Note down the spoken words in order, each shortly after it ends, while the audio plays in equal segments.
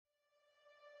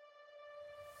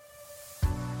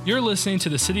You're listening to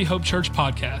the City Hope Church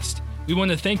podcast. We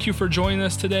want to thank you for joining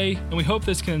us today, and we hope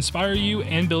this can inspire you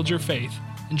and build your faith.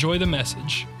 Enjoy the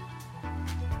message.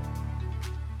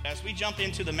 As we jump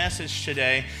into the message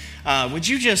today, would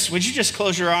you just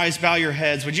close your eyes, bow your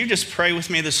heads? Would you just pray with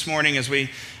me this morning as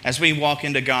we walk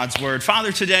into God's Word?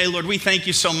 Father, today, Lord, we thank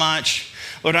you so much.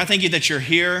 Lord, I thank you that you're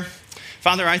here.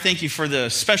 Father, I thank you for the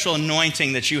special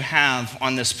anointing that you have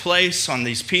on this place, on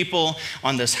these people,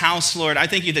 on this house, Lord. I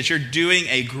thank you that you're doing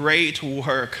a great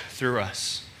work through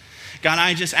us. God,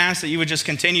 I just ask that you would just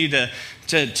continue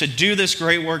to do this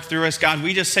great work through us. God,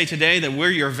 we just say today that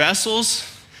we're your vessels.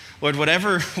 Lord,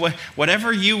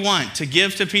 whatever you want to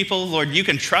give to people, Lord, you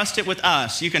can trust it with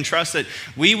us. You can trust that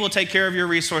we will take care of your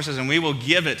resources and we will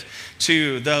give it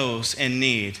to those in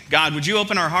need. God, would you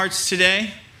open our hearts today?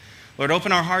 Lord,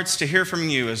 open our hearts to hear from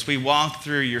you as we walk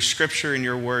through your scripture and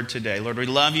your word today. Lord, we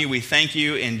love you. We thank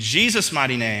you in Jesus'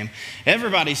 mighty name.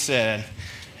 Everybody said,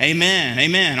 amen,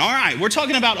 amen. All right, we're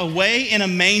talking about Away in a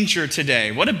Manger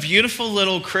today. What a beautiful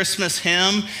little Christmas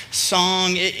hymn,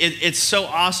 song. It's so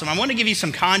awesome. I want to give you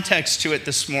some context to it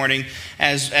this morning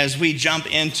as we jump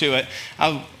into it.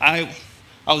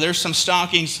 There's some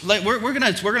stockings. We're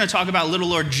gonna talk about Little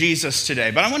Lord Jesus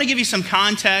today, but I want to give you some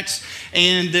context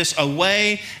in this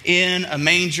Away in a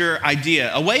Manger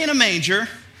idea. Away in a Manger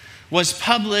was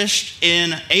published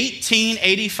in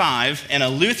 1885 in a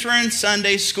Lutheran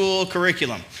Sunday school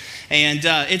curriculum. And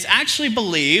it's actually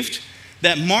believed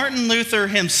that Martin Luther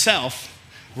himself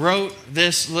wrote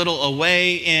this little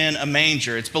Away in a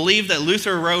Manger. It's believed that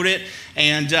Luther wrote it,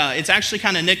 and it's actually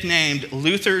kind of nicknamed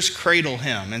Luther's Cradle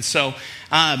Hymn. And so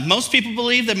most people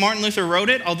believe that Martin Luther wrote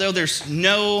it, although there's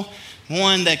no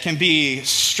one that can be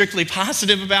strictly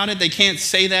positive about it. They can't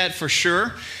say that for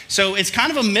sure. So it's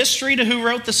kind of a mystery to who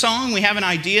wrote the song. We have an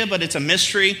idea, but it's a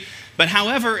mystery. But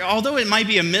however, although it might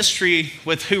be a mystery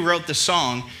with who wrote the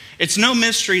song, it's no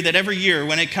mystery that every year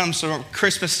when it comes to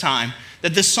Christmas time,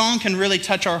 that this song can really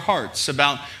touch our hearts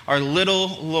about our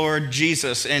little Lord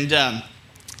Jesus. And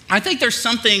I think there's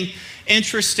something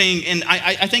interesting, and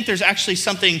I think there's actually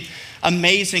something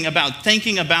amazing about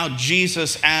thinking about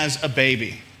Jesus as a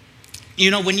baby. You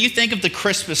know, when you think of the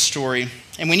Christmas story,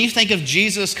 and when you think of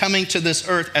Jesus coming to this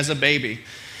earth as a baby,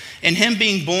 and him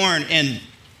being born in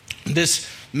this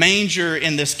manger,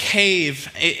 in this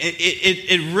cave,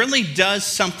 it really does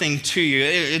something to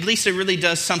you. At least it really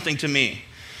does something to me.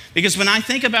 Because when I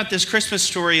think about this Christmas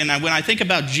story, and when I think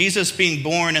about Jesus being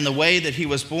born and the way that he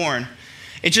was born,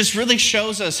 it just really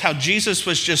shows us how Jesus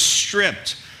was just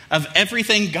stripped of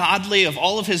everything godly, of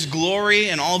all of his glory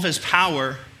and all of his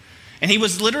power. And he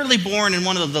was literally born in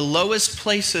one of the lowest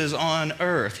places on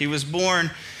earth. He was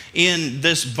born in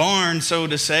this barn, so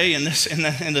to say, in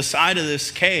the side of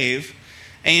this cave.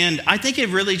 And I think it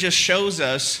really just shows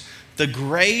us the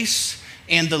grace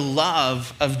and the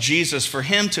love of Jesus, for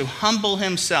him to humble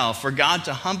himself, for God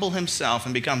to humble himself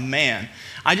and become man.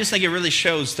 I just think it really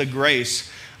shows the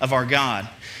grace of our God.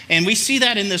 And we see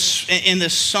that in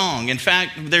this song. In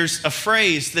fact, there's a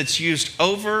phrase that's used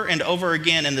over and over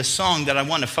again in this song that I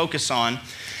want to focus on.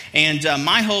 And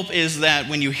my hope is that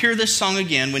when you hear this song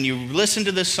again, when you listen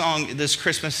to this song this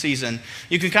Christmas season,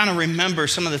 you can kind of remember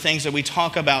some of the things that we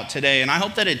talk about today. And I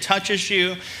hope that it touches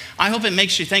you. I hope it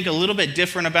makes you think a little bit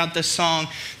different about this song.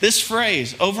 This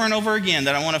phrase, over and over again,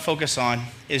 that I want to focus on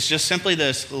is just simply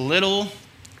this: Little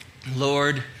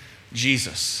Lord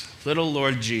Jesus. Little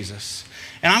Lord Jesus.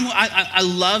 And I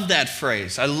love that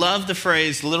phrase. I love the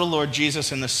phrase, Little Lord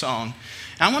Jesus, in the song.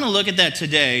 And I want to look at that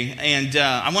today, and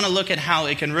I want to look at how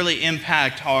it can really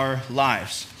impact our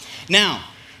lives. Now,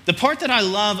 the part that I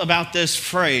love about this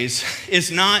phrase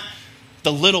is not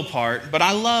the little part, but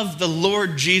I love the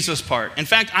Lord Jesus part. In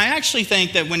fact, I actually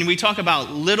think that when we talk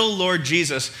about little Lord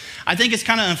Jesus, I think it's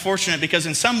kind of unfortunate because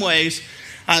in some ways,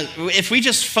 if we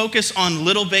just focus on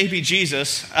little baby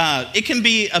Jesus, it can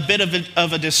be a bit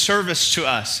of a disservice to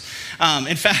us.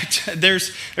 In fact,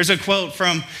 there's a quote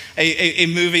from a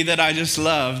movie that I just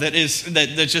love that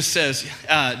just says,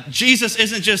 Jesus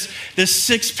isn't just this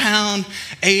 6-pound,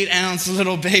 8-ounce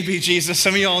little baby Jesus.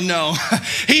 Some of y'all know.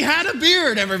 He had a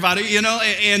beard, everybody, you know,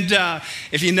 and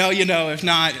if you know, you know. If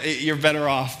not, you're better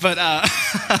off. But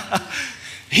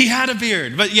he had a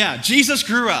beard. But yeah, Jesus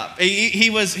grew up. He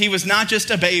was not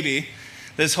just a baby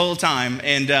this whole time.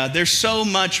 And there's so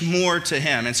much more to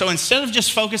him. And so instead of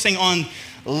just focusing on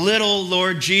little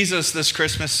Lord Jesus this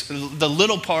Christmas, the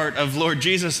little part of Lord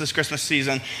Jesus this Christmas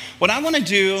season, what I want to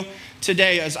do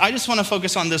today is I just want to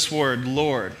focus on this word,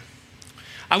 Lord.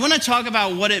 I want to talk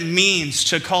about what it means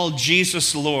to call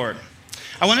Jesus Lord.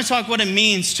 I want to talk what it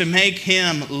means to make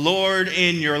him Lord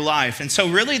in your life. And so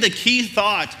really the key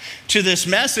thought to this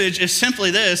message is simply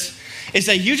this, is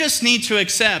that you just need to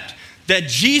accept that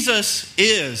Jesus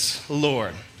is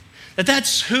Lord.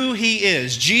 That's who he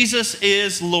is. Jesus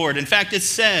is Lord. In fact, it's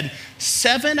said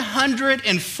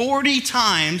 740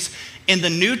 times in the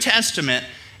New Testament,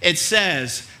 it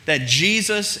says that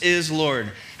Jesus is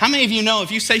Lord. How many of you know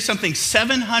if you say something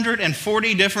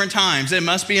 740 different times, it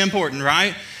must be important,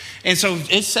 right? And so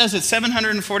it says it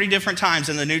 740 different times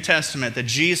in the New Testament that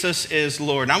Jesus is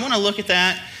Lord. And I want to look at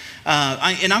that.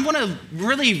 And I want to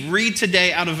really read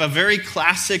today out of a very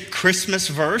classic Christmas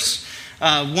verse.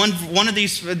 One of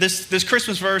these, this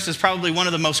Christmas verse is probably one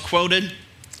of the most quoted.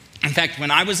 In fact, when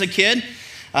I was a kid,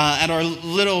 at our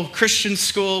little Christian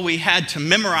school, we had to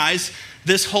memorize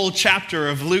this whole chapter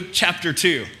of Luke chapter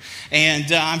 2.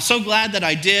 And I'm so glad that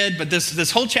I did, but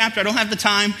this whole chapter, I don't have the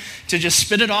time to just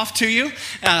spit it off to you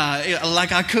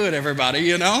like I could, everybody,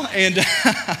 you know? And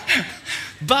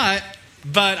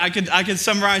but I could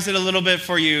summarize it a little bit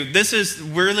for you. This is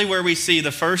really where we see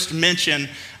the first mention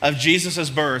of Jesus'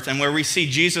 birth and where we see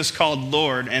Jesus called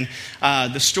Lord. And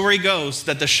the story goes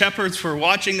that the shepherds were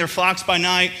watching their flocks by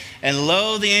night, and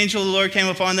lo, the angel of the Lord came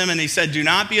upon them, and he said, "Do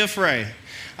not be afraid.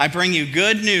 I bring you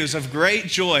good news of great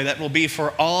joy that will be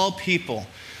for all people.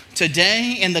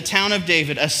 Today in the town of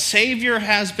David, a Savior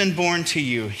has been born to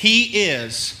you. He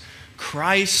is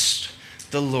Christ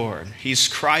the Lord." He's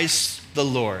Christ the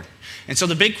Lord. And so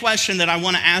the big question that I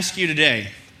want to ask you today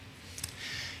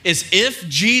is, if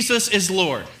Jesus is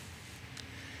Lord,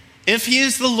 if he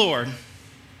is the Lord,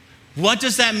 what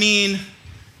does that mean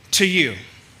to you?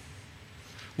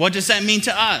 What does that mean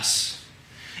to us?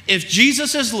 If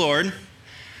Jesus is Lord,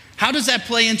 how does that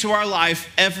play into our life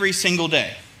every single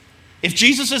day? If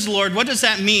Jesus is Lord, what does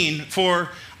that mean for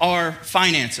our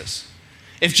finances?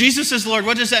 If Jesus is Lord,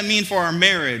 what does that mean for our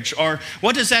marriage? Or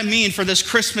what does that mean for this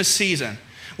Christmas season?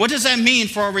 What does that mean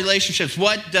for our relationships?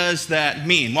 What does that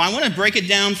mean? Well, I want to break it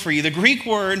down for you. The Greek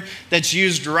word that's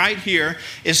used right here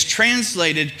is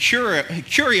translated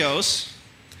kurios.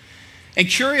 And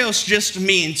kurios just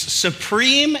means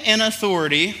supreme in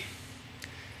authority,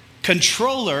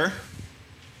 controller,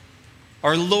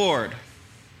 or Lord.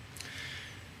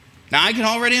 Now, I can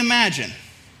already imagine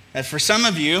that for some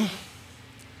of you,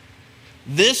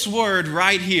 this word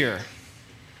right here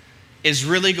is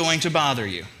really going to bother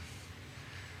you.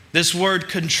 This word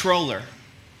controller.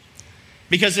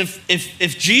 Because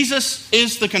if Jesus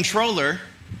is the controller,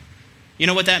 you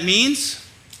know what that means?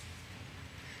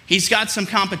 He's got some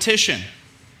competition.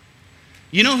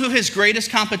 You know who his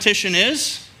greatest competition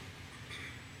is?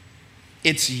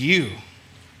 It's you.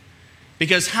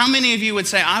 Because how many of you would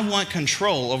say, I want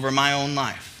control over my own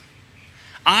life?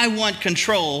 I want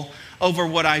control over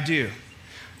what I do.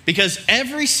 Because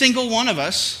every single one of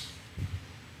us,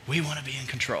 we want to be in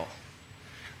control.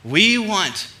 We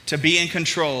want to be in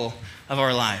control of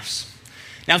our lives.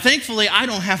 Now, thankfully, I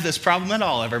don't have this problem at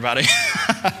all, everybody.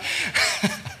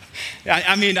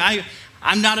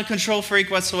 I'm not a control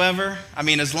freak whatsoever. I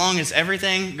mean, as long as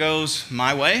everything goes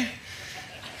my way,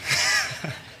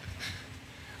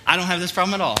 I don't have this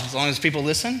problem at all. As long as people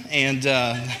listen and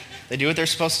they do what they're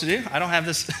supposed to do, I don't have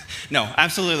this. No,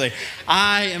 absolutely.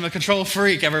 I am a control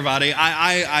freak, everybody.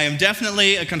 I am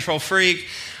definitely a control freak.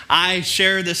 I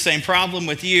share this same problem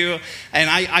with you. And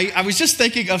I was just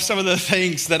thinking of some of the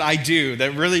things that I do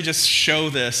that really just show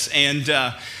this. And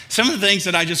some of the things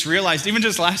that I just realized, even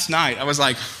just last night, I was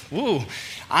like, whoa,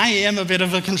 I am a bit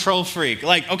of a control freak.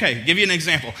 Like, okay, give you an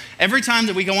example. Every time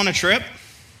that we go on a trip,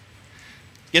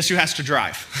 guess who has to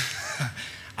drive?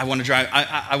 I want to drive.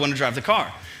 I want to drive the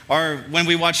car. Or when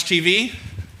we watch TV,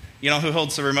 you know who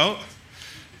holds the remote?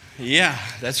 Yeah,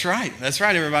 that's right. That's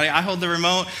right, everybody. I hold the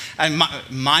remote. And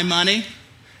my money,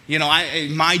 you know,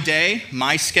 my day,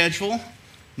 my schedule,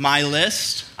 my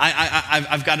list.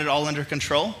 I've got it all under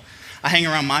control. I hang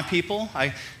around my people.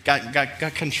 I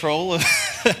got control of.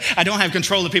 I don't have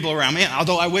control of people around me.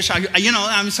 Although I wish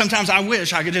sometimes I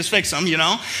wish I could just fix them. You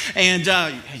know, and.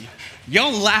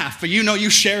 Y'all laugh, but you know you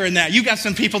share in that. You got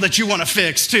some people that you want to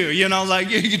fix too, you know,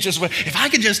 like you just, if I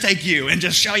could just take you and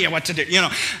just show you what to do, you know.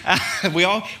 We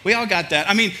all got that.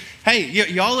 I mean, hey,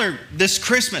 y'all are, this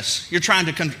Christmas, you're trying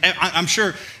to, I'm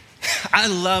sure, I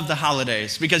love the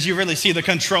holidays because you really see the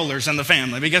controllers in the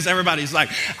family because everybody's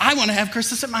like, I want to have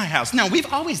Christmas at my house. No,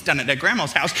 we've always done it at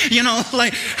grandma's house, you know,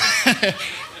 like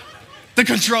the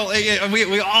control,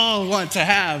 we all want to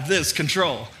have this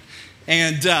control.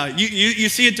 And you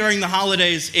see it during the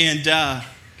holidays,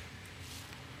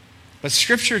 but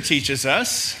Scripture teaches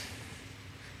us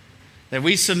that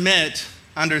we submit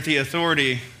under the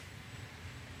authority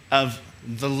of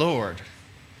the Lord.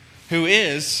 who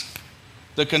is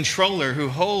the controller, who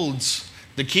holds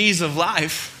the keys of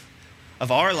life,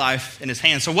 of our life, in his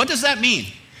hand. So what does that mean?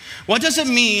 What does it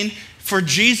mean for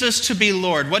Jesus to be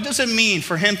Lord? What does it mean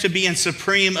for him to be in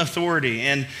supreme authority?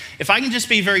 And if I can just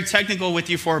be very technical with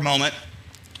you for a moment,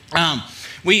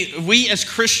 we as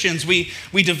Christians, we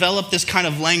develop this kind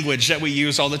of language that we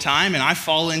use all the time, and I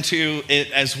fall into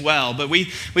it as well. But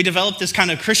we develop this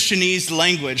kind of Christianese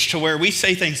language to where we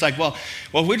say things like, well,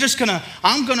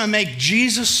 I'm gonna make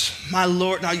Jesus my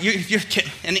Lord. Now,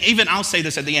 and even I'll say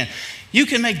this at the end. You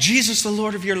can make Jesus the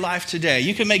Lord of your life today.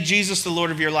 You can make Jesus the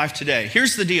Lord of your life today.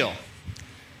 Here's the deal.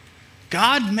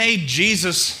 God made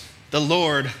Jesus the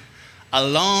Lord a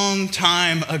long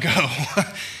time ago.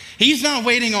 He's not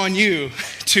waiting on you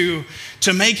to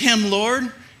make him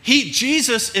Lord.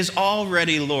 Jesus is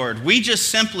already Lord. We just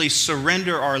simply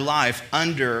surrender our life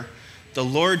under the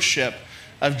lordship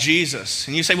of Jesus.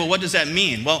 And you say, well, what does that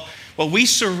mean? Well, we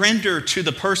surrender to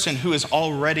the person who is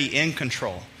already in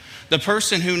control. The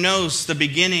person who knows the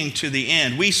beginning to the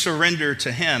end. We surrender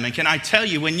to him. And can I tell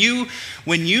you, when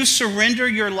you surrender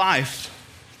your life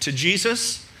to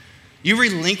Jesus, you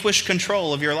relinquish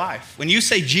control of your life. When you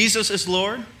say Jesus is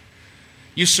Lord,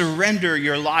 you surrender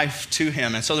your life to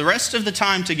him. And so the rest of the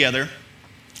time together,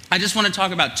 I just want to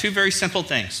talk about two very simple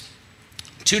things.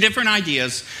 Two different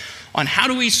ideas on how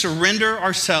do we surrender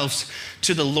ourselves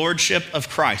to the lordship of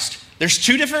Christ. There's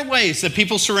two different ways that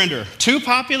people surrender. Two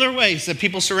popular ways that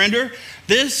people surrender.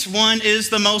 This one is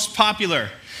the most popular.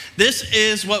 This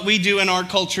is what we do in our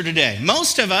culture today.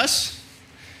 Most of us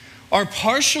are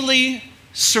partially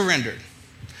surrendered.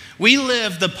 We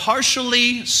live the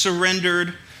partially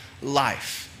surrendered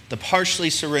life. The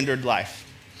partially surrendered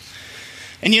life.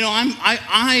 And you know,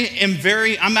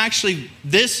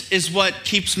 this is what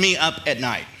keeps me up at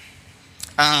night.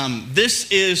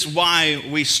 This is why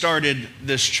we started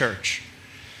this church.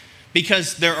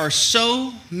 Because there are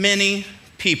so many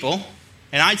people,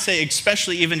 and I'd say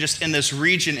especially even just in this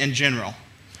region in general,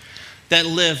 that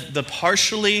live the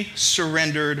partially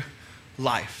surrendered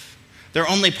life. They're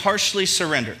only partially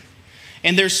surrendered.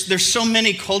 And there's so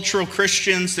many cultural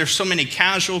Christians, there's so many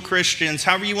casual Christians,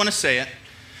 however you want to say it,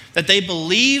 that they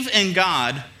believe in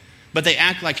God, but they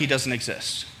act like he doesn't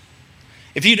exist.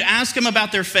 If you'd ask them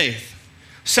about their faith,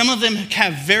 some of them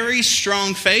have very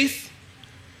strong faith,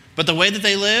 but the way that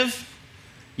they live,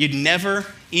 you'd never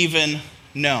even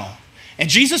know. And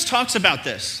Jesus talks about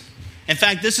this. In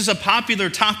fact, this is a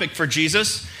popular topic for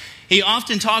Jesus. He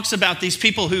often talks about these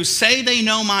people who say they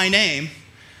know my name,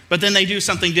 but then they do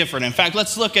something different. In fact,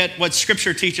 let's look at what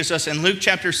Scripture teaches us in Luke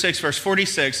chapter 6, verse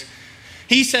 46.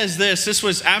 He says this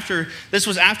was after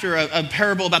a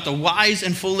parable about the wise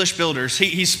and foolish builders.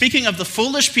 He's speaking of the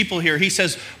foolish people here. He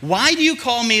says, why do you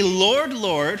call me Lord,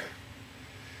 Lord,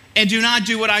 and do not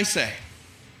do what I say?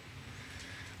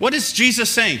 What is Jesus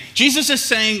saying? Jesus is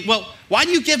saying, well, why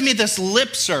do you give me this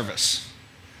lip service?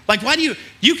 Like, why do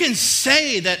you can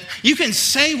say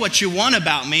what you want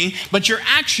about me, but your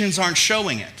actions aren't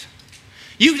showing it.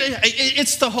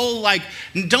 It's the whole, like,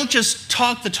 don't just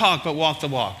talk the talk, but walk the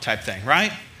walk type thing,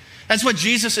 right? That's what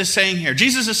Jesus is saying here.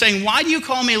 Jesus is saying, why do you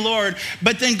call me Lord,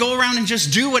 but then go around and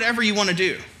just do whatever you want to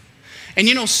do? And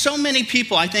you know, so many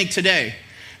people, I think today,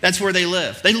 that's where they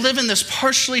live. They live in this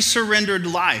partially surrendered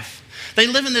life. They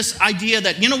live in this idea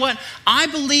that, you know what, I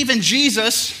believe in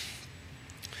Jesus,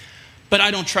 but I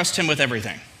don't trust him with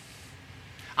everything.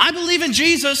 I believe in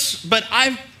Jesus, but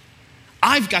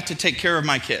I've got to take care of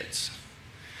my kids.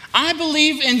 I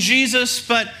believe in Jesus,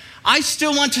 but I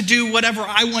still want to do whatever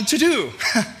I want to do.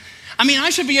 I mean, I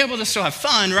should be able to still have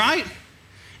fun, right?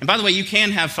 And by the way, you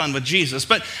can have fun with Jesus,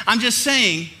 but I'm just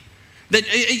saying that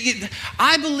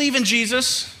I believe in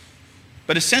Jesus,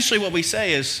 but essentially what we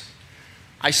say is,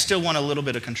 I still want a little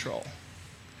bit of control.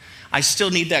 I still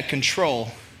need that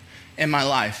control in my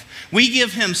life. We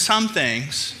give him some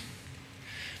things,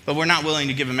 but we're not willing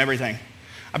to give him everything.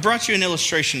 I brought you an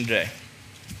illustration today.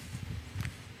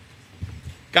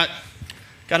 Got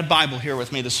a Bible here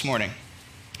with me this morning.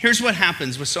 Here's what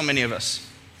happens with so many of us.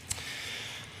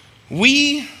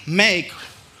 We make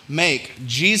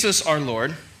Jesus our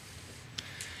Lord,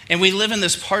 and we live in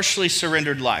this partially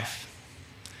surrendered life.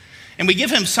 And we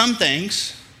give him some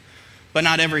things, but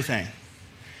not everything.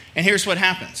 And here's what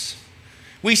happens.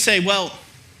 We say, well,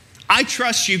 I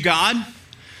trust you, God.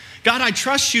 God, I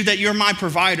trust you that you're my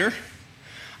provider.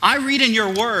 I read in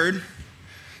your word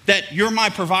that you're my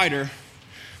provider,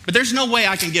 but there's no way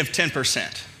I can give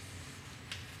 10%.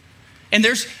 And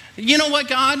you know what,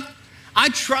 God? I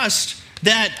trust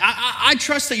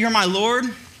that you're my Lord.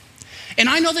 And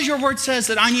I know that your word says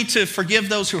that I need to forgive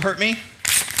those who hurt me.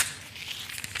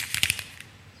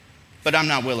 but I'm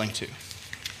not willing to.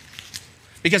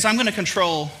 Because I'm going to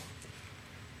control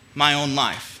my own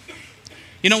life.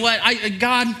 You know what?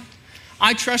 God,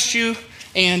 I trust you,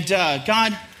 and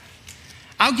God,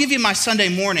 I'll give you my Sunday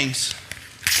mornings,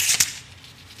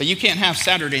 but you can't have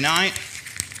Saturday night.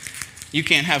 You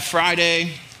can't have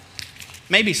Friday,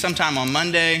 maybe sometime on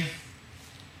Monday,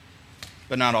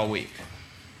 but not all week.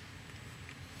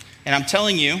 And I'm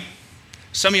telling you,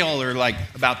 some of y'all are like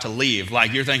about to leave.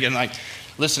 Like you're thinking like,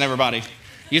 listen everybody,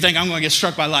 you think I'm going to get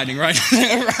struck by lightning right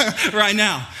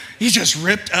now.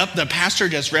 The pastor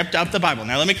just ripped up the Bible.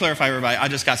 Now let me clarify everybody, I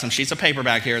just got some sheets of paper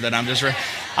back here that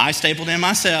I stapled in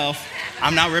myself.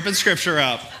 I'm not ripping scripture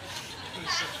up.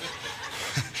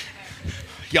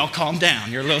 Y'all calm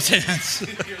down, you're a little tense.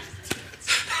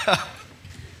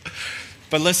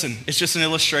 But listen, it's just an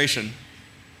illustration.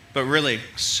 But really,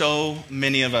 so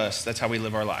many of us, that's how we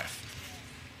live our life.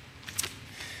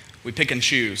 We pick and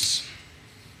choose.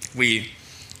 We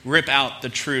rip out the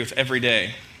truth every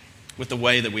day with the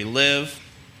way that we live,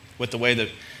 with the way that,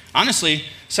 honestly,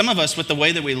 some of us with the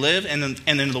way that we live and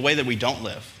then the way that we don't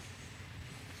live.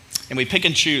 And we pick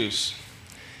and choose.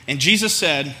 And Jesus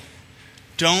said,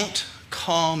 don't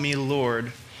call me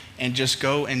Lord and just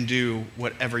go and do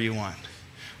whatever you want.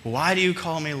 Why do you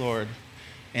call me Lord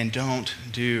and don't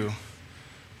do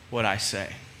what I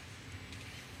say?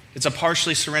 It's a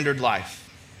partially surrendered life.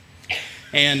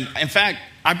 And in fact,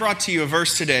 I brought to you a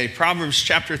verse today, Proverbs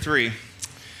chapter 3.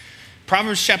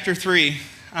 Proverbs chapter 3,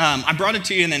 I brought it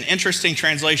to you in an interesting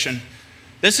translation.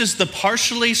 This is the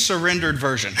partially surrendered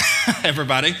version,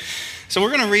 everybody. So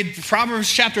we're going to read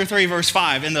Proverbs chapter 3, verse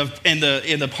 5 in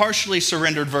the partially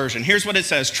surrendered version. Here's what it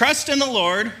says. Trust in the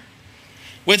Lord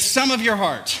with some of your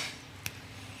heart.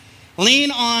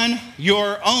 Lean on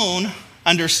your own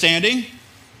understanding.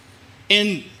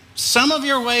 In some of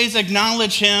your ways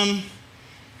acknowledge him,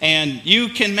 and you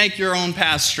can make your own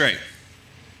path straight.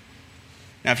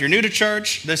 Now, if you're new to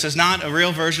church, this is not a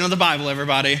real version of the Bible,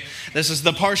 everybody. This is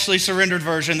the partially surrendered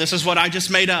version. This is what I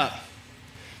just made up.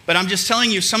 But I'm just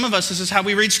telling you, some of us, this is how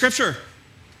we read Scripture.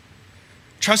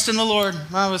 Trust in the Lord,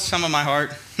 with some of my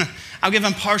heart. I'll give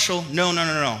him partial.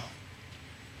 No.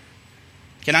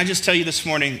 Can I just tell you this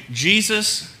morning,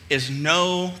 Jesus is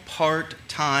no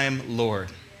part-time Lord.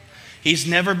 He's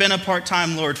never been a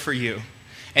part-time Lord for you.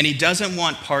 And he doesn't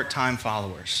want part-time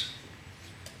followers.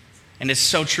 And it's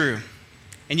so true.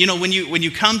 And you know, when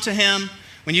you come to him,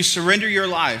 when you surrender your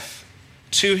life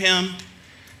to him,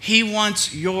 he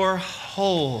wants your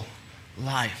whole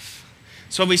life.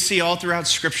 That's what we see all throughout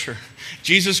Scripture.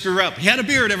 Jesus grew up. He had a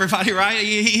beard, everybody, right?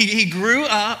 He grew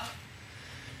up.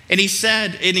 And he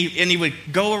said, and he would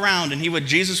go around and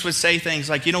Jesus would say things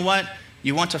like, you know what?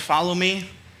 You want to follow me?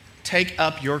 Take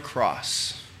up your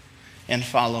cross and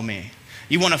follow me.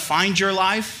 You want to find your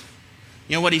life?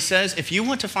 You know what he says? If you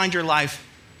want to find your life,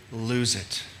 lose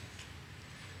it.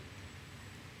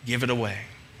 Give it away.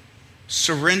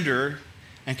 Surrender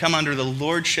and come under the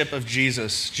lordship of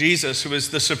Jesus. Jesus, who is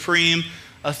the supreme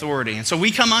authority. And so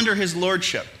we come under his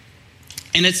lordship.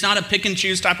 And it's not a pick and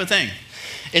choose type of thing.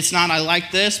 It's not I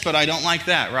like this, but I don't like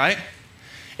that, right?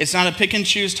 It's not a pick and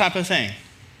choose type of thing.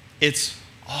 It's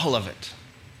all of it.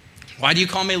 Why do you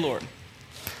call me Lord?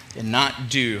 And not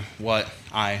do what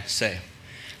I say.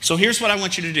 So here's what I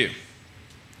want you to do.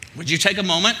 Would you take a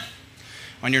moment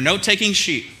on your note-taking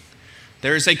sheet?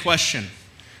 There is a question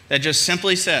that just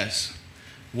simply says,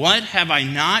 what have I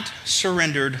not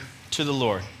surrendered to the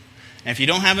Lord? And if you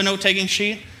don't have a note-taking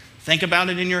sheet, think about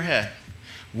it in your head.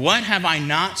 What have I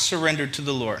not surrendered to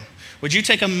the Lord? Would you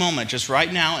take a moment just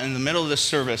right now in the middle of this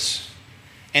service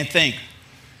and think,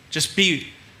 just be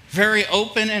very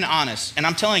open and honest. And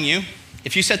I'm telling you,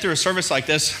 if you sit through a service like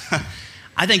this,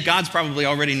 I think God's probably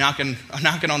already knocking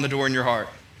on the door in your heart.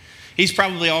 He's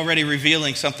probably already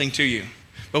revealing something to you.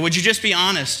 But would you just be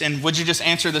honest and would you just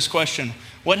answer this question?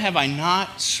 What have I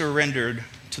not surrendered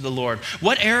to the Lord?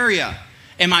 What area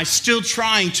am I still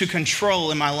trying to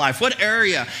control in my life? What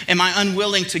area am I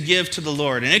unwilling to give to the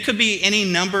Lord? And it could be any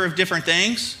number of different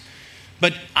things,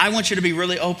 but I want you to be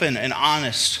really open and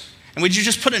honest. And would you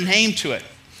just put a name to it?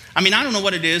 I mean, I don't know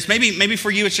what it is. Maybe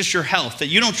for you it's just your health, that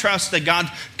you don't trust that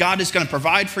God is going to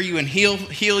provide for you and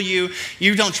heal you.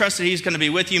 You don't trust that he's going to be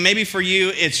with you. Maybe for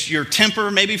you it's your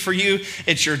temper. Maybe for you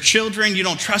it's your children. You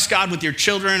don't trust God with your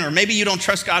children. Or maybe you don't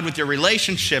trust God with your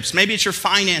relationships. Maybe it's your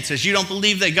finances. You don't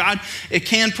believe that God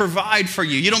can provide for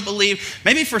you. You don't believe.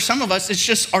 Maybe for some of us it's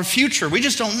just our future. We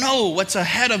just don't know what's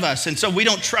ahead of us. And so we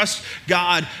don't trust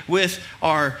God with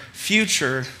our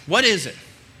future. What is it?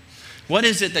 What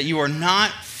is it that you are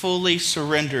not fully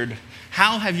surrendered?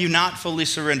 How have you not fully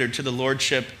surrendered to the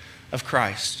lordship of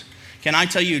Christ? Can I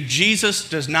tell you, Jesus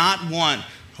does not want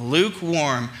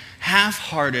lukewarm,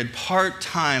 half-hearted,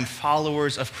 part-time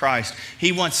followers of Christ.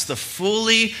 He wants the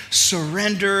fully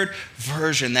surrendered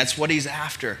version. That's what he's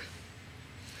after.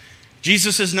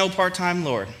 Jesus is no part-time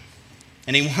Lord,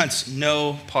 and he wants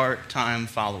no part-time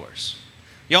followers.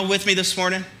 Y'all with me this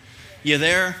morning? You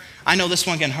there? I know this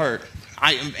one can hurt.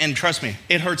 And trust me,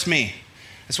 it hurts me.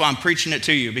 That's why I'm preaching it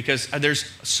to you, because there's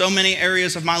so many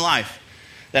areas of my life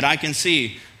that I can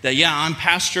see that, yeah, I'm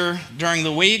pastor during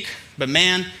the week, but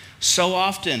man, so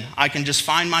often I can just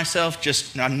find myself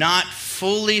just not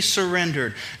fully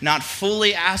surrendered, not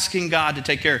fully asking God to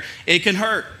take care. It can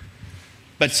hurt,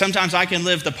 but sometimes I can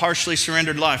live the partially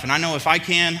surrendered life. And I know if I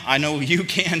can, I know you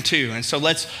can too. And so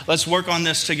let's work on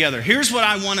this together. Here's where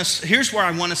I want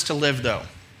us to live though.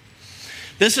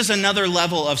 This is another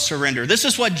level of surrender. This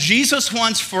is what Jesus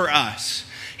wants for us.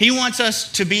 He wants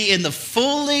us to be in the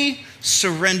fully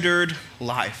surrendered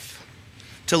life,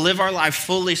 to live our life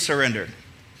fully surrendered.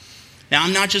 Now,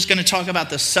 I'm not just going to talk about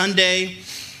the Sunday.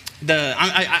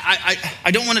 I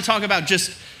don't want to talk about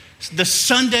just the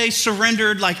Sunday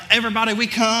surrendered, like everybody, we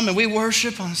come and we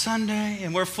worship on Sunday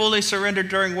and we're fully surrendered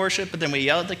during worship, but then we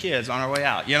yell at the kids on our way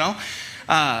out, you know?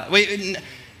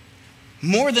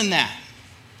 More than that.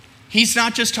 He's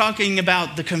not just talking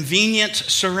about the convenient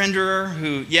surrenderer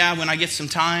who, yeah, when I get some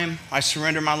time, I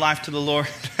surrender my life to the Lord.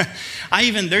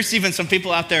 There's even some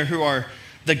people out there who are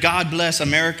the God bless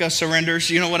America surrenders.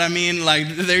 You know what I mean? Like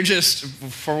they're just,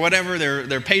 for whatever,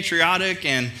 they're patriotic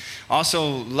and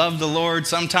also love the Lord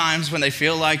sometimes when they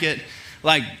feel like it.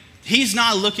 Like he's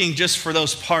not looking just for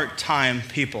those part-time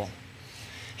people.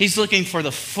 He's looking for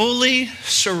the fully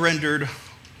surrendered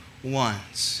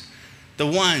ones. The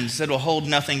ones that will hold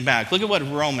nothing back. Look at what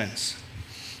Romans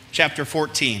chapter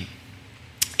 14.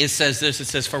 It says this. It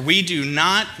says, for we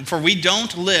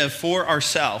don't live for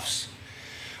ourselves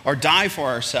or die for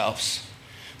ourselves.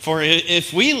 For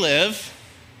if we live,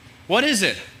 what is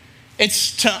it?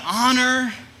 It's to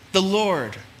honor the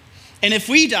Lord. And if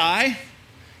we die,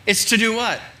 it's to do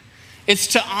what? It's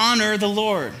to honor the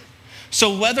Lord.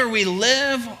 So whether we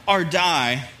live or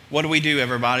die, what do,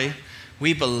 everybody?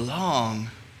 We belong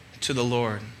to the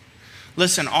Lord.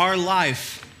 Listen, our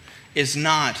life is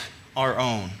not our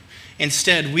own.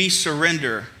 Instead, we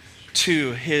surrender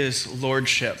to his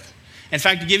lordship. In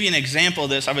fact, to give you an example of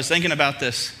this, I was thinking about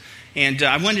this, and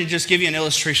I wanted to just give you an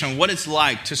illustration of what it's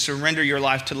like to surrender your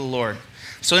life to the Lord.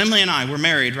 So Emily and I, we're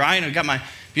married, right? And I've got my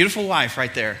beautiful wife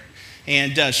right there.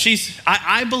 And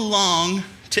I belong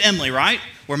to Emily, right?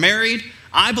 We're married.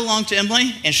 I belong to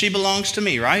Emily, and she belongs to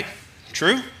me, right?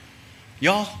 True?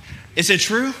 Y'all, is it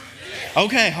true?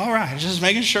 Okay, all right. Just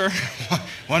making sure.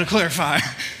 Want to clarify.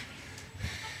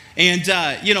 And,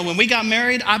 when we got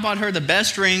married, I bought her the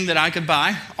best ring that I could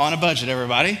buy on a budget,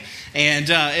 everybody. And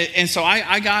so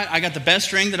I got the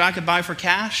best ring that I could buy for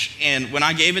cash. And when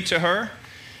I gave it to her,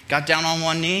 got down on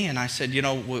one knee, and I said,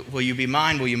 will you be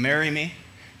mine? Will you marry me?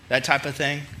 That type of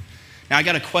thing. Now, I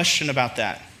got a question about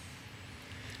that.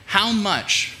 How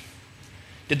much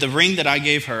did the ring that I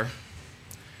gave her,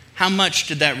 how much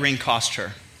did that ring cost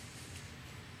her?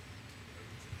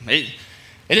 It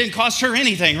didn't cost her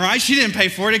anything, right? She didn't pay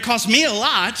for it. It cost me a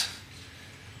lot,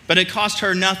 but it cost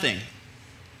her nothing.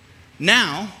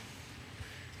 Now,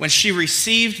 when she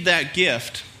received that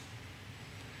gift,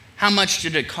 how much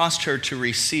did it cost her to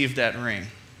receive that ring?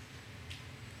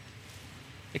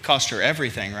 It cost her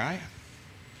everything, right?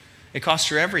 It cost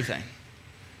her everything.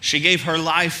 She gave her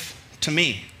life to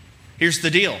me. Here's the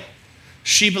deal.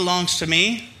 She belongs to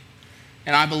me,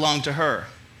 and I belong to her.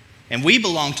 And we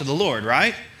belong to the Lord,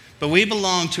 right? But we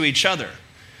belong to each other.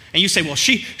 And you say, well,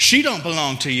 she don't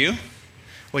belong to you.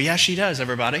 Well, yeah, she does,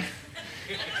 everybody.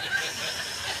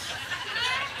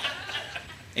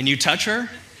 And you touch her,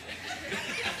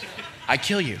 I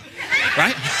kill you,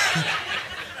 right?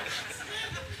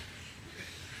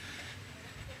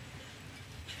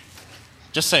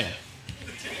 Just saying.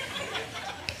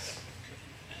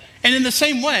 And in the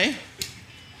same way,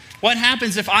 what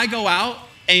happens if I go out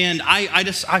and I'm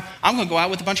going to go out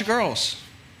with a bunch of girls?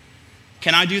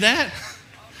 Can I do that?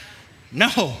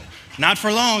 No, not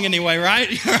for long anyway, right?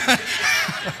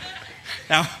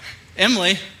 Now,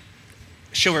 Emily,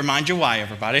 she'll remind you why,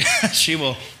 everybody. She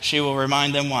will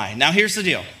remind them why. Now, here's the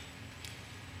deal.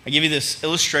 I give you this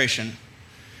illustration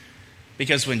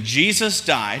because when Jesus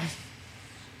died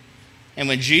and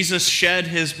when Jesus shed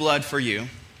his blood for you,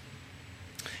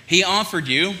 he offered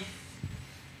you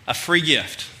a free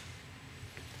gift,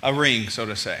 a ring, so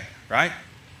to say, right?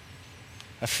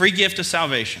 A free gift of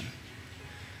salvation.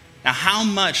 Now, how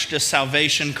much does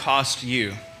salvation cost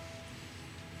you?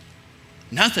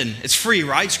 Nothing. It's free,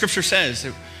 right? Scripture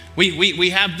says We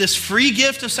have this free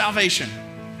gift of salvation.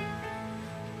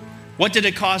 What did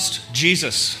it cost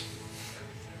Jesus?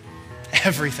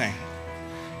 Everything.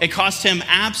 It cost him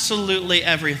absolutely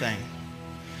everything.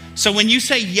 So when you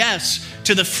say yes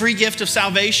to the free gift of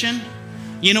salvation,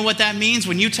 you know what that means?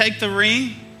 When you take the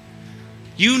ring,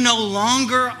 you no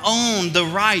longer own the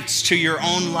rights to your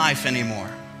own life anymore.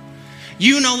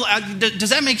 Does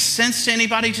that make sense to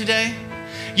anybody today?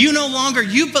 You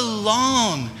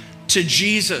belong to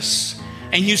Jesus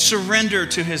and you surrender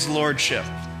to his lordship.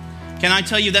 Can I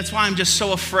tell you, that's why I'm just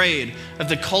so afraid of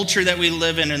the culture that we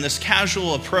live in and this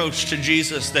casual approach to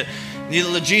Jesus, that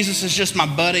Jesus is just my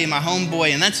buddy, my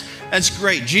homeboy, and that's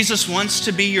great. Jesus wants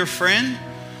to be your friend,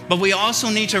 but we also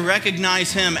need to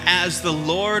recognize him as the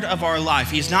Lord of our life.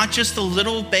 He's not just the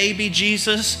little baby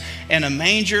Jesus in a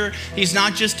manger. He's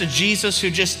not just a Jesus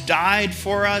who just died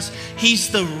for us.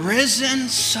 He's the risen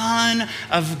Son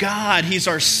of God. He's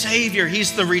our Savior.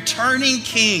 He's the returning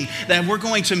King that we're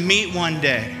going to meet one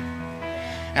day.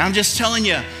 And I'm just telling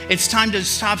you, it's time to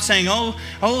stop saying, oh,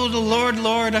 the Lord,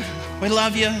 we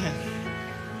love you.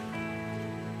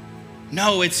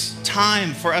 No, it's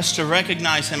time for us to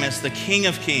recognize him as the King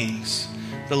of Kings,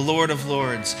 the Lord of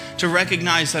Lords, to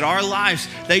recognize that our lives,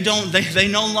 they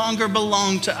no longer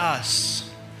belong to us.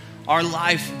 Our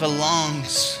life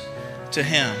belongs to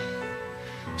him.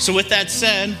 So with that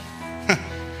said,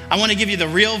 I want to give you the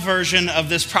real version of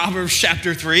this Proverbs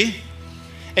chapter 3.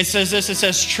 It says this, it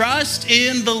says, trust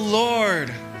in the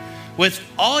Lord with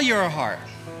all your heart.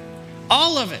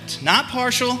 All of it, not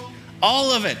partial,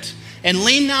 all of it. And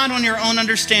lean not on your own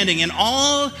understanding. In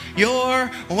all your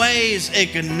ways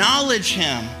acknowledge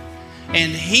him,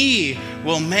 and he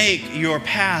will make your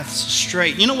paths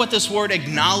straight. You know what this word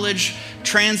acknowledge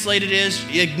translated is?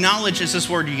 Acknowledge is this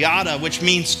word yada, which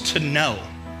means to know.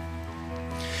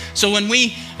 So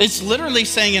it's literally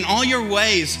saying in all your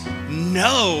ways,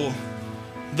 know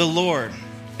the Lord.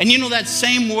 And you know that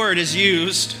same word is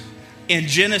used in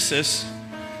Genesis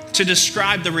to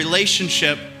describe the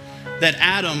relationship that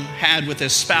Adam had with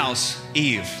his spouse,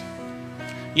 Eve.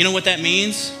 You know what that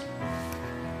means?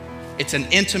 It's an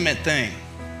intimate thing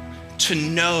to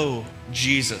know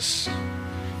Jesus.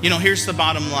 You know, here's the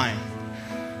bottom line.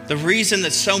 The reason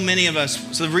that so many of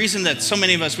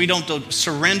us, we don't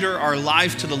surrender our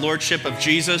life to the lordship of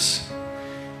Jesus,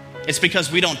 it's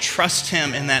because we don't trust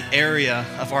him in that area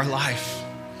of our life.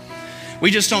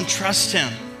 We just don't trust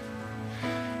him.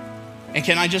 And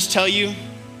can I just tell you,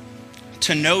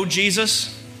 to know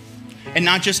Jesus, and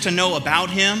not just to know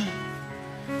about him,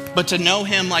 but to know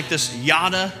him like this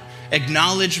yada,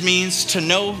 acknowledge means to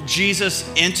know Jesus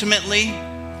intimately.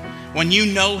 When you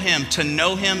know him, to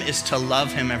know him is to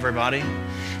love him, everybody.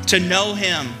 To know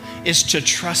him is to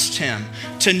trust him.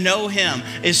 To know him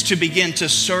is to begin to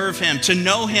serve him. To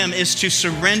know him is to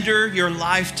surrender your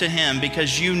life to him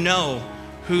because you know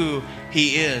who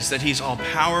he is, that he's all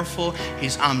powerful,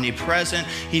 he's omnipresent,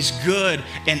 he's good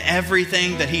in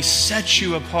everything, that he sets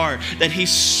you apart, that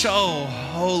he's so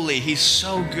holy, he's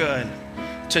so good.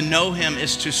 To know him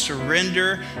is to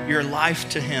surrender your life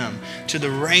to him, to the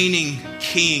reigning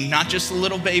King, not just the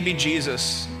little baby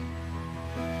Jesus,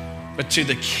 but to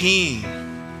the King,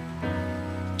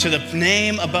 to the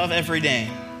name above every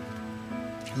name.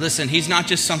 Listen, he's not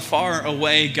just some far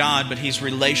away God, but he's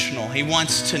relational. He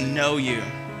wants to know you.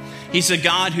 He's a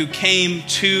God who came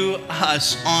to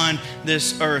us on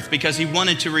this earth because he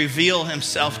wanted to reveal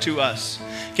himself to us.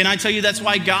 Can I tell you, that's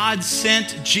why God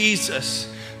sent Jesus,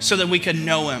 so that we could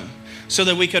know him, so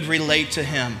that we could relate to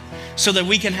him, so that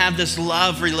we can have this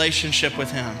love relationship with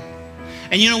him.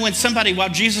 And you know, while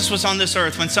Jesus was on this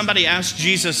earth, when somebody asked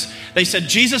Jesus, they said,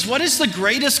 Jesus, what is the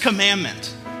greatest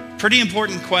commandment? Pretty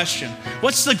important question.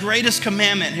 What's the greatest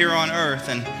commandment here on earth?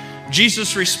 And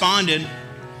Jesus responded,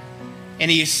 and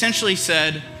he essentially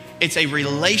said, it's a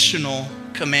relational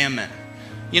commandment.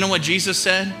 You know what Jesus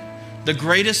said? The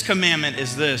greatest commandment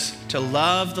is this, to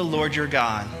love the Lord your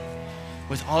God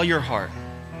with all your heart.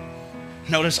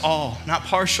 Notice all, not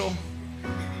partial.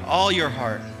 All your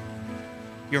heart,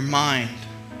 your mind,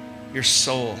 your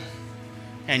soul,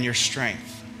 and your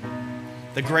strength.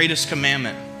 The greatest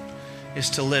commandment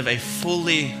is to live a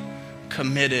fully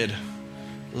committed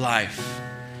life.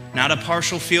 Not a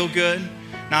partial feel good,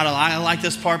 Not I like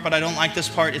this part, but I don't like this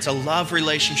part. It's a love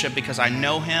relationship because I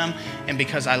know him and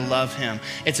because I love him.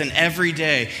 It's an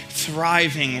everyday,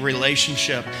 thriving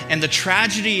relationship. And the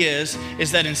tragedy is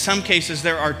that in some cases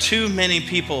there are too many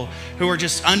people who are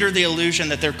just under the illusion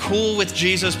that they're cool with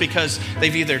Jesus because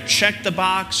they've either checked the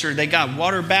box or they got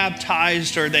water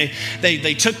baptized or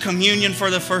they took communion for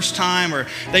the first time or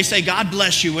they say, God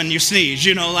bless you when you sneeze.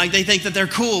 Like they think that they're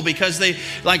cool because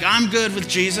I'm good with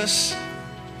Jesus.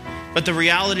 But the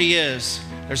reality is,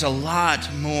 there's a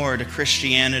lot more to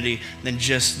Christianity than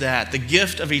just that. The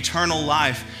gift of eternal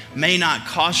life may not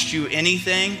cost you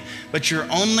anything, but your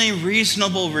only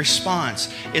reasonable response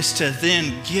is to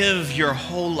then give your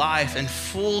whole life in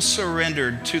full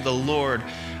surrender to the Lord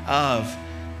of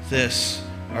this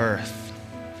earth.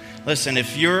 Listen,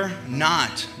 if you're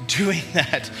not doing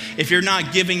that, if you're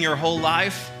not giving your whole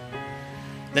life,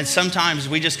 then sometimes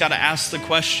we just got to ask the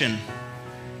question,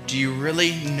 do you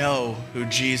really know who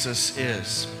Jesus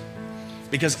is?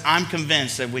 Because I'm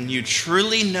convinced that when you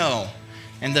truly know,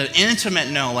 and the intimate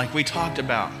know, like we talked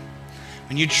about,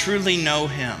 when you truly know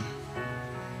him,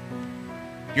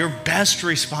 your best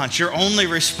response, your only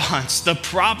response, the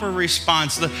proper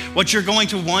response, what you're going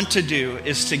to want to do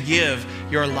is to give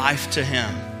your life to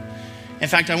him. In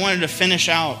fact, I wanted to finish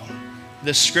out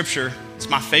this scripture. It's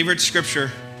my favorite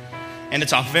scripture, and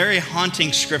it's a very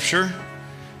haunting scripture.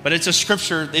 But it's a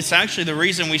scripture, it's actually the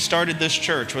reason we started this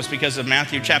church was because of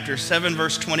Matthew chapter 7,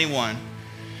 verse 21,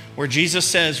 where Jesus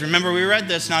says, remember we read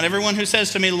this, not everyone who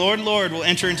says to me, Lord, Lord, will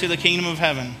enter into the kingdom of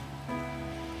heaven,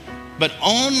 but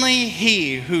only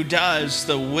he who does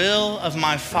the will of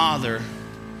my Father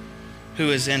who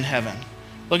is in heaven.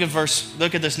 Look at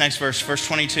this next verse, verse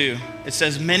 22. It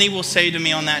says, many will say to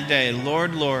me on that day,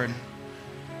 Lord, Lord,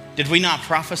 did we not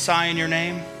prophesy in your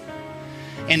name?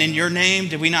 And in your name,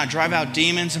 did we not drive out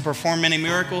demons and perform many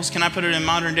miracles? Can I put it in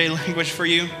modern day language for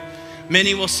you?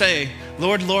 Many will say,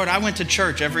 Lord, Lord, I went to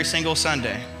church every single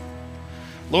Sunday.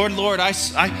 Lord, Lord,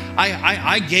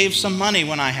 I gave some money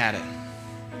when I had it.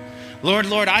 Lord,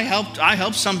 Lord, I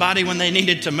helped somebody when they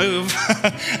needed to move.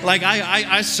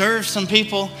 I served some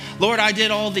people. Lord, I did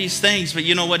all these things. But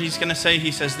you know what he's going to say?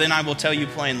 He says, then I will tell you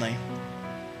plainly,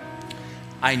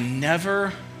 I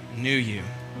never knew you.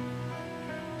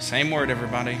 Same word,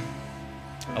 everybody.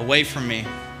 Away from me,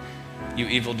 you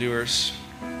evildoers.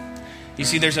 You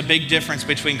see, there's a big difference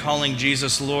between calling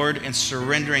Jesus Lord and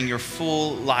surrendering your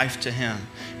full life to him.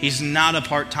 He's not a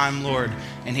part-time Lord,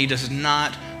 and he does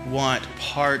not want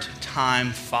part-time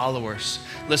followers.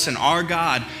 Listen, our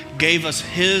God gave us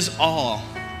his all,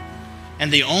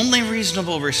 and the only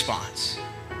reasonable response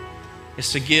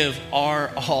is to give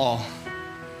our all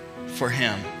for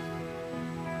him.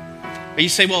 But you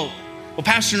say, well,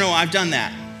 Pastor, no, I've done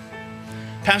that.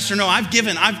 Pastor, no, I've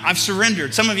given, I've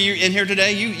surrendered. Some of you in here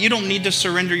today, you don't need to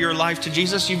surrender your life to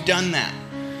Jesus. You've done that.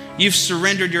 You've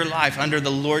surrendered your life under the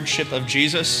lordship of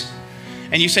Jesus.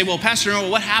 And you say, well, Pastor, no,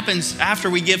 what happens after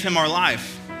we give him our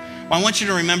life? Well, I want you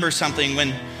to remember something.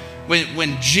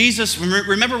 When Jesus,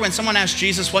 remember when someone asked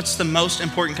Jesus, what's the most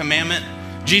important commandment?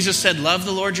 Jesus said, love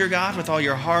the Lord your God with all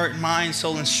your heart, mind,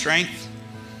 soul, and strength.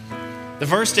 The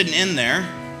verse didn't end there.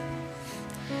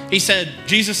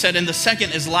 Jesus said, and the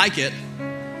second is like it,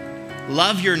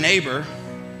 love your neighbor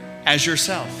as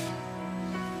yourself.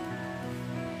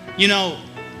 You know,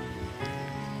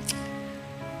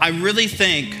 I really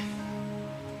think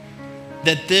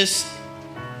that this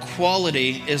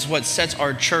quality is what sets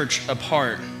our church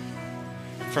apart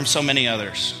from so many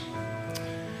others.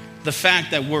 The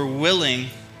fact that we're willing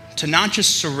to not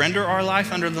just surrender our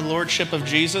life under the lordship of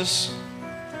Jesus,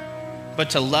 but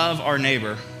to love our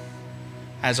neighbor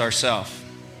as ourself.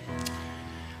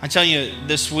 I tell you,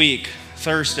 this week,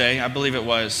 Thursday, I believe it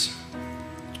was,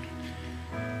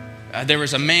 there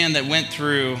was a man that went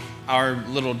through our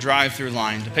little drive-through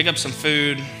line to pick up some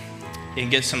food and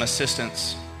get some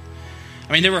assistance.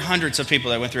 I mean, there were hundreds of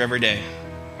people that went through every day.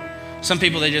 Some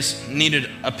people, they just needed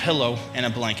a pillow and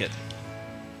a blanket.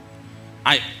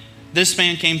 This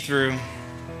man came through,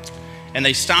 and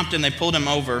they stopped and they pulled him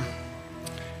over.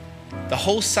 The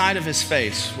whole side of his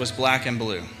face was black and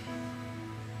blue.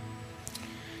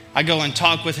 I go and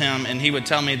talk with him, and he would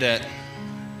tell me that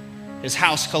his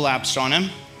house collapsed on him.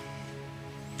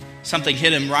 Something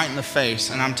hit him right in the face,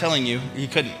 and I'm telling you, he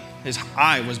couldn't. His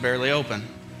eye was barely open.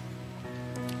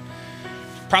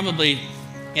 Probably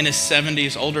in his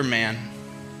 70s, older man.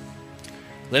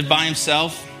 Lived by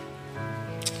himself.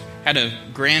 Had a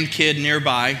grandkid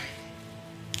nearby.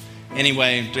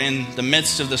 Anyway, in the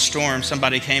midst of the storm,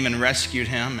 somebody came and rescued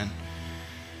him, and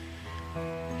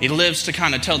he lives to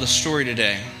kind of tell the story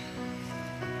today.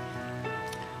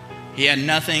 He had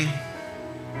nothing.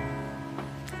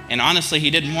 And honestly, he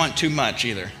didn't want too much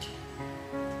either.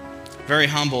 Very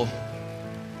humble.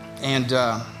 And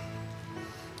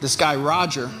this guy,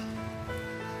 Roger,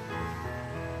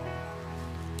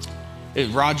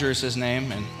 Roger is his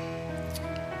name, and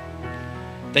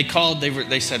they called,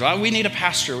 they said, well, we need a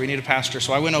pastor.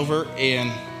 So I went over and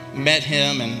met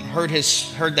him and heard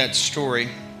that story.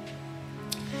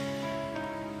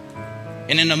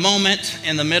 And in a moment,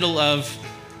 in the middle of,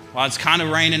 well, it's kind of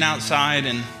raining outside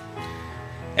and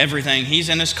everything, he's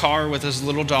in his car with his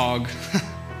little dog.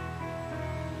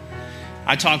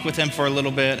 I talked with him for a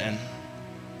little bit, and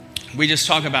we just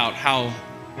talk about how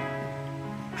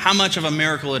much of a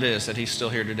miracle it is that he's still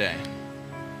here today.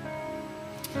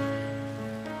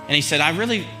 And he said, I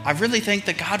really think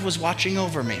that God was watching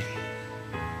over me.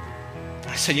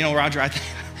 I said, you know, Roger,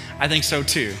 I think so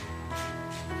too.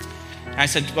 And I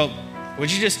said, well,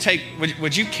 would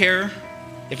you care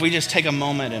if we just take a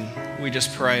moment and we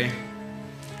just pray?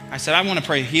 I said, I want to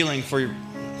pray healing for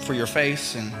your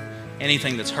face and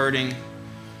anything that's hurting.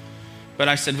 But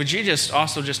I said, would you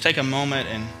just take a moment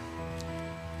and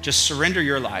just surrender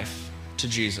your life to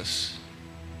Jesus?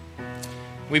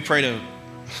 We prayed a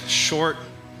short,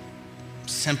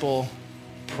 simple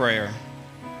prayer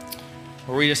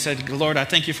where we just said, Lord, I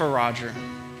thank you for Roger.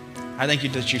 I thank you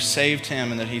that you saved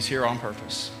him and that he's here on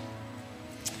purpose.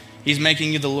 He's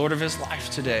making you the Lord of his life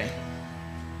today.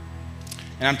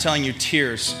 And I'm telling you,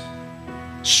 tears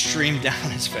streamed down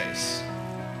his face.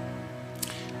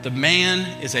 The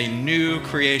man is a new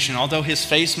creation. Although his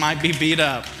face might be beat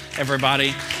up,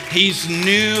 everybody, he's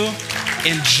new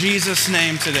in Jesus'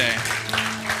 name today.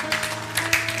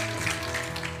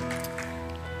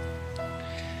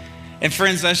 And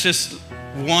friends, that's just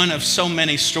one of so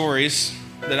many stories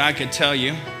that I could tell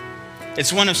you.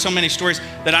 It's one of so many stories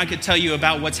that I could tell you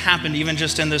about what's happened even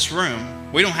just in this room.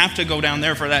 We don't have to go down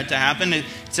there for that to happen.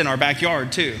 It's in our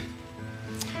backyard too.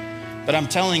 But I'm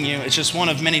telling you, it's just one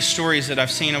of many stories that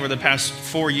I've seen over the past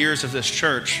 4 years of this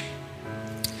church.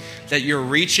 That you're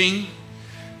reaching,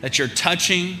 that you're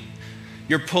touching,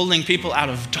 you're pulling people out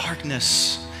of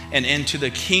darkness and into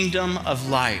the kingdom of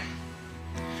light.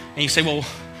 And you say, well,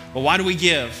 why do we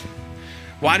give?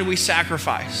 Why do we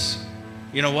sacrifice?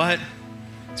 You know what?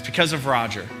 It's because of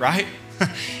Roger, right?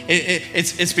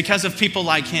 It's because of people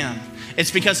like him.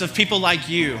 It's because of people like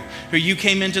you, who you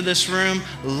came into this room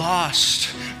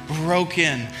lost,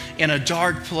 broken, in a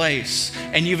dark place,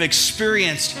 and you've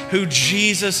experienced who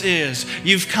Jesus is.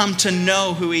 You've come to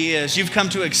know who he is. You've come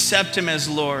to accept him as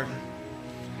Lord.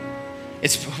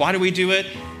 Why do we do it?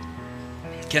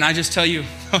 Can I just tell you,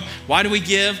 why do we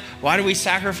give? Why do we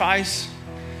sacrifice?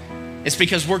 It's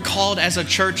because we're called as a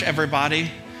church, everybody,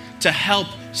 to help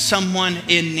someone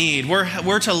in need.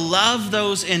 We're to love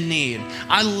those in need.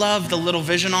 I love the little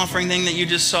vision offering thing that you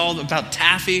just saw about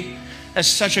Taffy. That's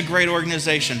such a great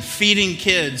organization, feeding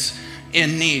kids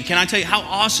in need. Can I tell you, how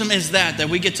awesome is that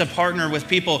we get to partner with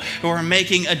people who are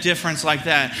making a difference like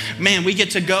that? Man, we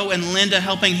get to go and lend a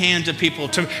helping hand to people.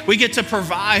 We get to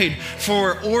provide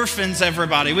for orphans,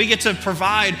 everybody. We get to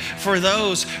provide for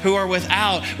those who are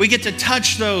without. We get to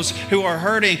touch those who are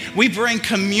hurting. We bring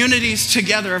communities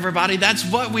together, everybody. That's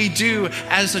what we do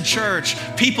as a church.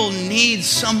 People need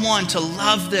someone to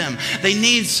love them. They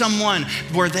need someone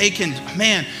where they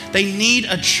need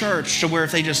a church to where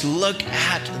if they just look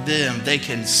at them, they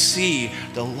can see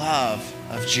the love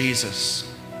of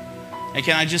Jesus. And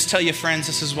can I just tell you, friends,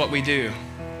 this is what we do.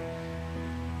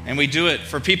 And we do it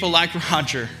for people like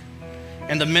Roger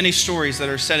and the many stories that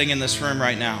are sitting in this room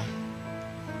right now.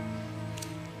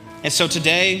 And so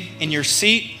today, in your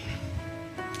seat,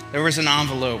 there was an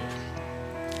envelope.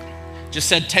 Just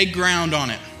said, take ground on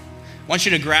it. I want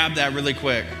you to grab that really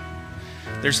quick.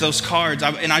 There's those cards,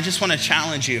 and I just want to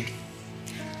challenge you.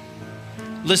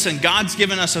 Listen, God's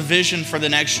given us a vision for the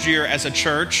next year as a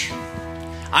church.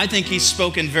 I think he's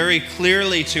spoken very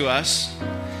clearly to us.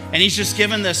 And he's just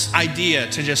given this idea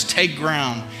to just take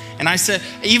ground. And I said,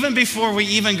 even before we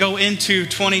even go into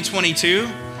 2022,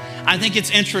 I think it's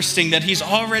interesting that he's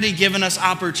already given us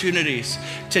opportunities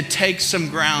to take some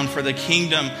ground for the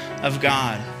kingdom of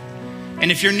God.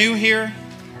 And if you're new here,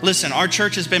 listen, our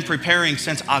church has been preparing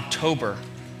since October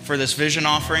for this vision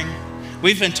offering.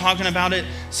 We've been talking about it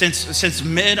since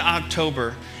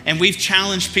mid-October, and we've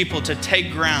challenged people to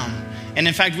take ground. And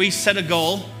in fact, we set a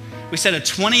goal. We set a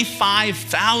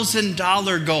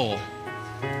 $25,000 goal.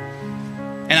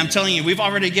 And I'm telling you, we've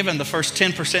already given the first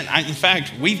 10%. In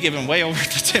fact, we've given way over the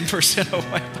 10%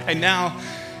 away by now.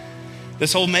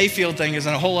 This whole Mayfield thing is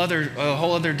a whole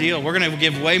other deal. We're going to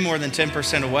give way more than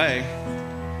 10% away.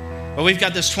 But we've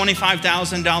got this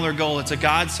 $25,000 goal. It's a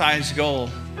God-sized goal.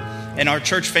 In our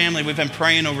church family, we've been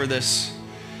praying over this.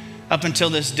 up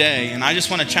until this day. And I just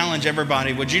want to challenge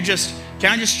everybody.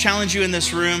 Can I just challenge you in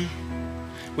this room?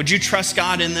 Would you trust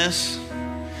God in this?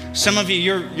 Some of you,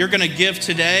 you're going to give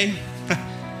today.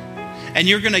 And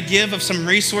you're going to give of some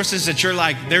resources that you're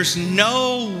like, there's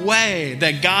no way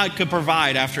that God could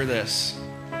provide after this.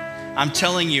 I'm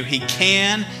telling you, He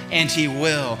can and He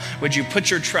will. Would you put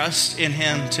your trust in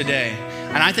Him today?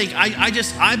 And I think,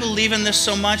 I believe in this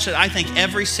so much that I think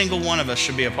every single one of us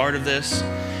should be a part of this.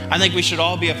 I think we should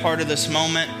all be a part of this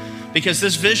moment, because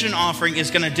this vision offering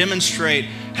is going to demonstrate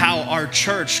how our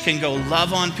church can go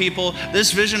love on people.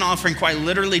 This vision offering quite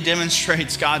literally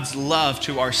demonstrates God's love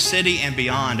to our city and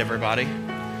beyond, everybody.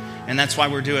 And that's why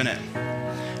we're doing it.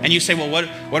 And you say, well,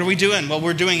 what are we doing? Well,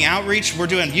 we're doing outreach.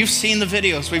 You've seen the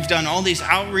videos. We've done all these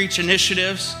outreach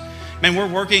initiatives. Man, we're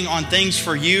working on things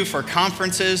for you, for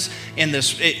conferences in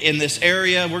this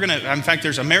area. In fact,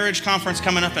 there's a marriage conference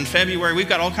coming up in February. We've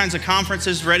got all kinds of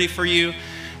conferences ready for you.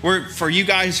 For you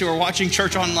guys who are watching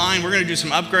Church Online, we're going to do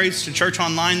some upgrades to Church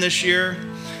Online this year.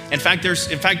 In fact,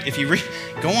 if you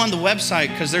go on the website,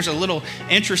 because there's a little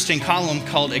interesting column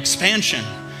called Expansion.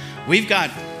 We've got,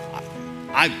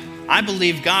 I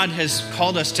believe God has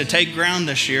called us to take ground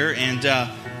this year. And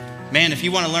man, if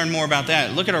you want to learn more about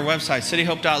that, look at our website,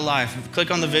 cityhope.life.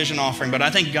 Click on the vision offering. But I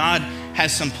think God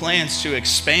has some plans to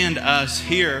expand us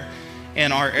here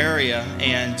in our area.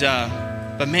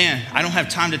 But man, I don't have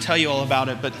time to tell you all about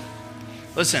it. But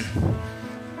listen,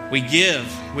 we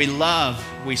give, we love,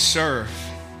 we serve.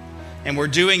 And we're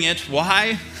doing it,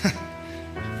 why?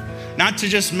 Not to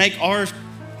just make our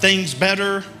things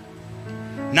better,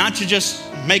 not to just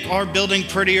make our building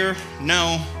prettier.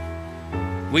 No,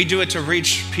 we do it to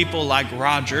reach people like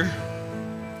Roger.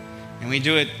 And we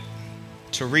do it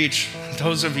to reach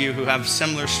those of you who have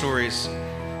similar stories,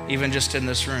 even just in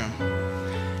this room.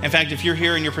 In fact, if you're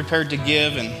here and you're prepared to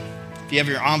give, and if you have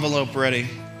your envelope ready,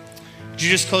 would you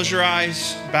just close your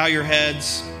eyes, bow your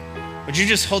heads? Would you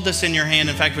just hold this in your hand?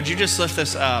 In fact, would you just lift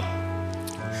this up?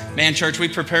 Man, church, we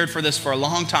prepared for this for a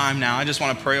long time now. I just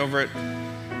want to pray over it.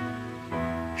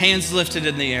 Hands lifted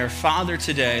in the air. Father,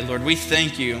 today, Lord, we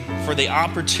thank you for the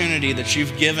opportunity that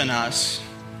you've given us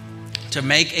to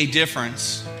make a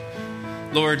difference,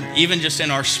 Lord, even just in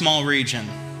our small region.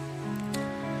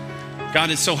 God,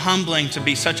 it's so humbling to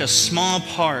be such a small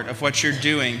part of what you're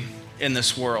doing in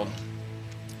this world.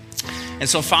 And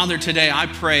so, Father, today I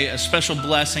pray a special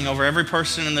blessing over every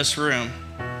person in this room.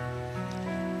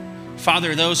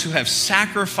 Father, those who have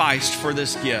sacrificed for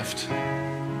this gift.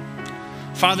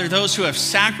 Father, those who have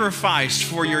sacrificed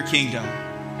for your kingdom.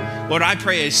 Lord, I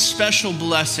pray a special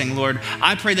blessing, Lord.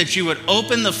 I pray that you would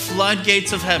open the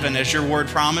floodgates of heaven as your word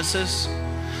promises.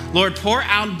 Lord, pour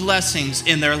out blessings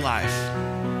in their life.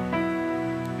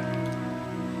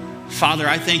 Father,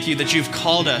 I thank you that you've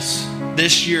called us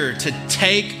this year to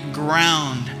take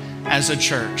ground as a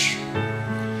church.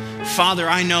 Father,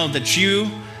 I know that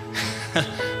you,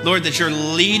 Lord, that you're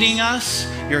leading us,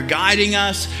 you're guiding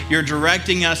us, you're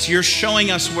directing us, you're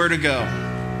showing us where to go.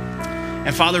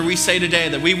 And Father, we say today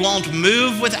that we won't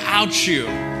move without you.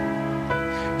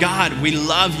 God, we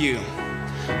love you.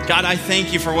 God, I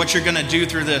thank you for what you're going to do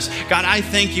through this. God, I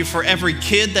thank you for every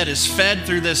kid that is fed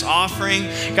through this offering.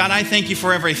 God, I thank you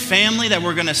for every family that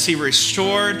we're going to see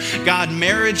restored. God,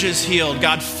 marriage is healed.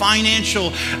 God,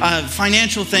 financial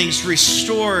things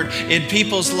restored in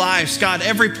people's lives. God,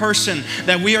 every person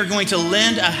that we are going to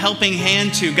lend a helping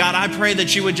hand to, God, I pray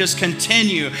that you would just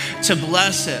continue to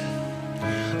bless it.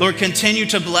 Lord, continue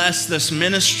to bless this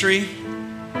ministry.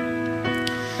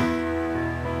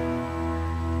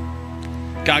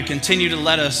 God, continue to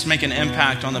let us make an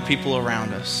impact on the people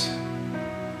around us.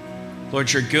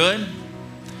 Lord, you're good,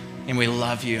 and we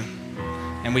love you.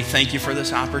 And we thank you for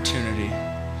this opportunity.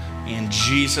 In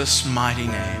Jesus' mighty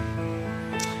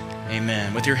name,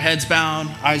 amen. With your heads bowed,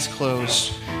 eyes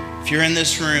closed, if you're in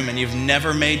this room and you've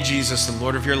never made Jesus the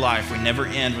Lord of your life, we never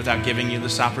end without giving you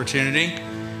this opportunity.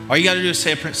 All you got to do is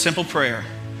say a simple prayer.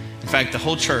 In fact, the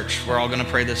whole church, we're all going to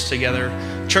pray this together.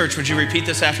 Church, would you repeat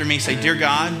this after me? Say, Dear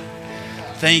God,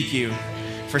 thank you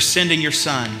for sending your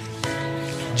son,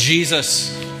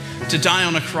 Jesus, to die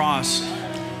on a cross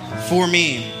for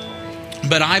me.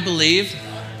 But I believe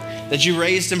that you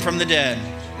raised him from the dead.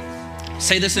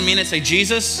 Say this in a minute. Say,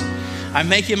 Jesus, I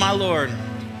make you my Lord.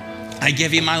 I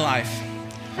give you my life.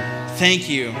 Thank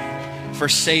you for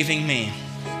saving me.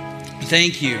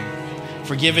 Thank you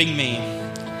for giving me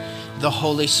the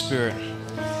Holy Spirit.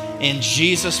 In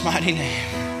Jesus' mighty name.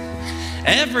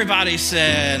 Everybody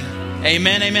said,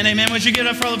 amen, amen, amen. Would you give it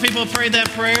up for all the people who prayed that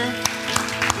prayer?